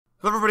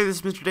Hello everybody, this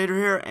is Mr. Dater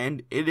here,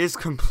 and it is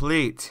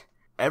complete.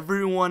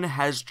 Everyone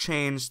has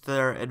changed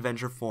their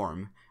adventure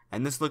form,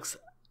 and this looks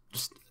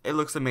it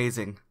looks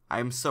amazing. I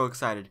am so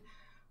excited.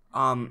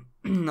 Now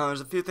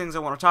there's a few things I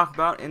want to talk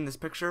about in this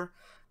picture.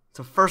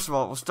 So first of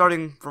all, we're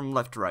starting from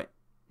left to right.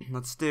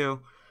 Let's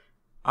do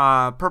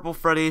Purple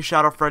Freddy,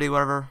 Shadow Freddy,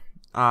 whatever,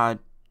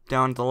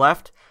 down to the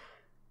left.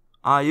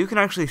 You can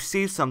actually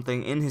see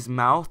something in his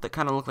mouth that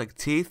kind of look like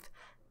teeth,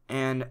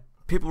 and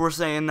people were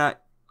saying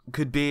that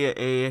could be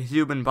a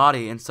human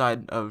body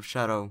inside of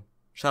Shadow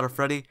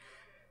Freddy,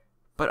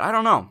 but I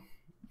don't know.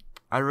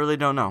 I really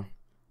don't know.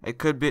 It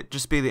could be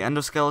just be the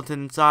endoskeleton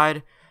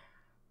inside,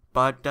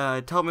 but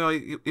tell me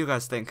what you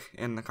guys think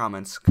in the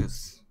comments,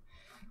 because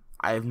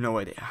I have no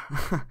idea.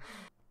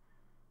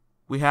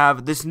 We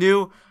have this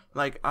new,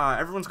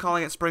 everyone's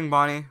calling it Spring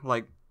Bonnie,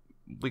 like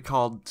we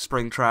called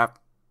Spring Trap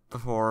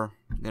before,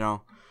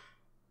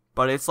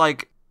 but it's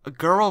like a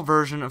girl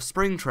version of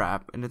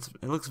Springtrap, and it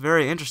looks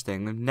very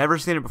interesting. I've never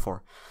seen it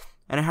before,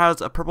 and it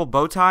has a purple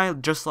bow tie,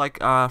 just like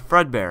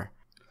Fredbear.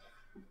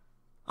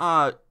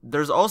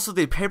 There's also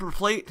the paper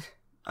plate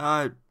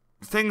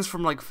things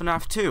from like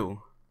FNAF 2,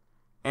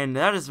 and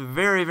that is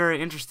very,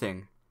 very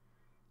interesting.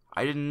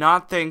 I did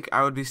not think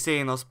I would be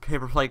seeing those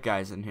paper plate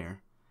guys in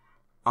here.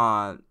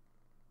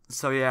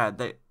 So yeah,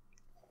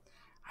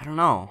 I don't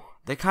know.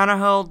 They kind of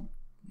held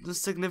the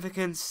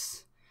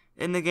significance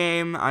in the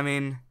game. I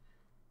mean,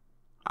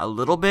 a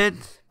little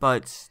bit,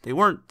 but they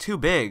weren't too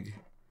big.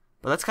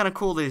 But that's kind of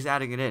cool that he's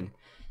adding it in.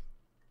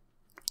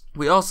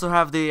 We also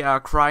have the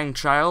crying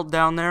child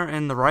down there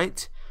in the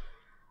right.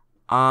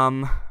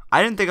 I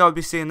didn't think I would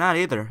be seeing that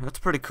either. That's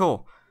pretty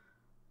cool.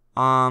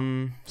 So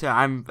yeah,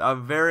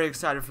 I'm very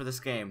excited for this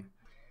game.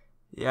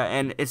 Yeah,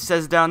 and it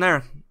says down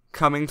there,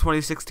 coming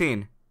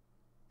 2016.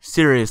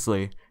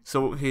 Seriously.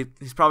 So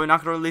he's probably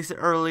not going to release it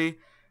early.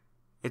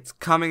 It's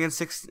coming in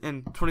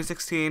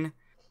 2016.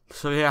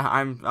 So yeah,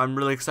 I'm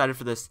really excited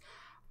for this.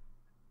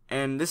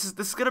 And this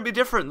is gonna be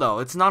different though.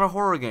 It's not a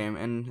horror game,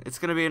 and it's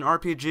gonna be an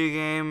RPG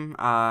game.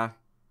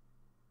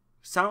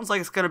 Sounds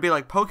like it's gonna be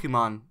like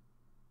Pokemon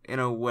in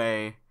a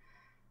way.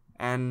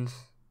 And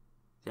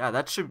yeah,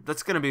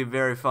 that's gonna be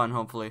very fun,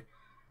 hopefully.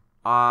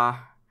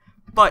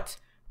 But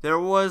there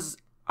was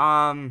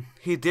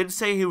he did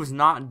say he was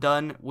not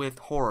done with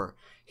horror.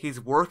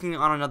 He's working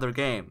on another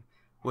game,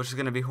 which is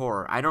going to be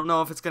horror. I don't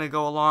know if it's going to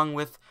go along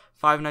with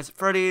Five Nights at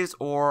Freddy's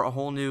or a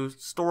whole new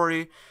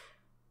story.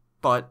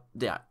 But,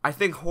 yeah, I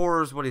think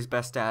horror is what he's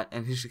best at,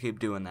 and he should keep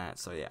doing that,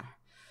 so yeah.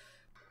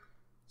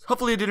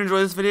 Hopefully you did enjoy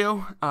this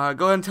video. Go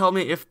ahead and tell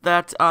me if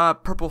that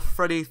Purple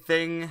Freddy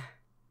thing,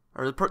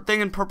 or the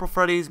thing in Purple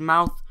Freddy's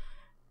mouth,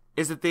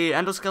 is it the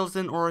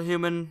endoskeleton or a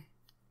human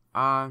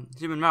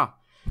mouth?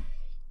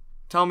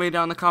 Tell me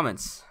down in the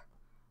comments.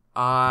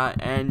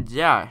 And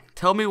yeah,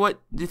 tell me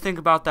what you think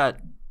about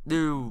that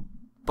new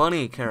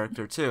bunny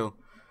character too.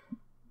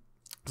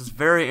 It's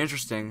very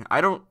interesting. I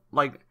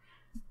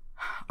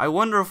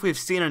wonder if we've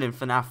seen it in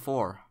FNAF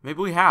 4. Maybe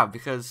we have,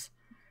 because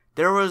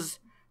there was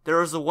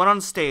the one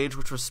on stage,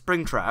 which was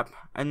Springtrap,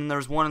 and then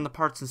there's one in the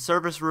parts and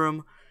service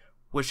room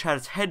which had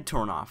its head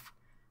torn off.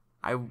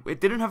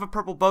 It didn't have a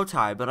purple bow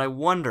tie, but I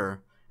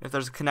wonder if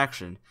there's a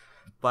connection.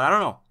 But I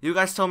don't know. You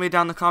guys tell me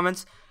down in the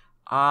comments.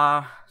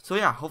 So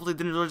yeah, hopefully you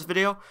did enjoy this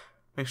video.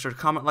 Make sure to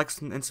comment, like,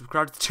 and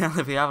subscribe to the channel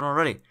if you haven't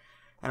already.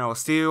 And I will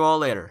see you all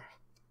later.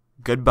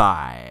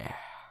 Goodbye.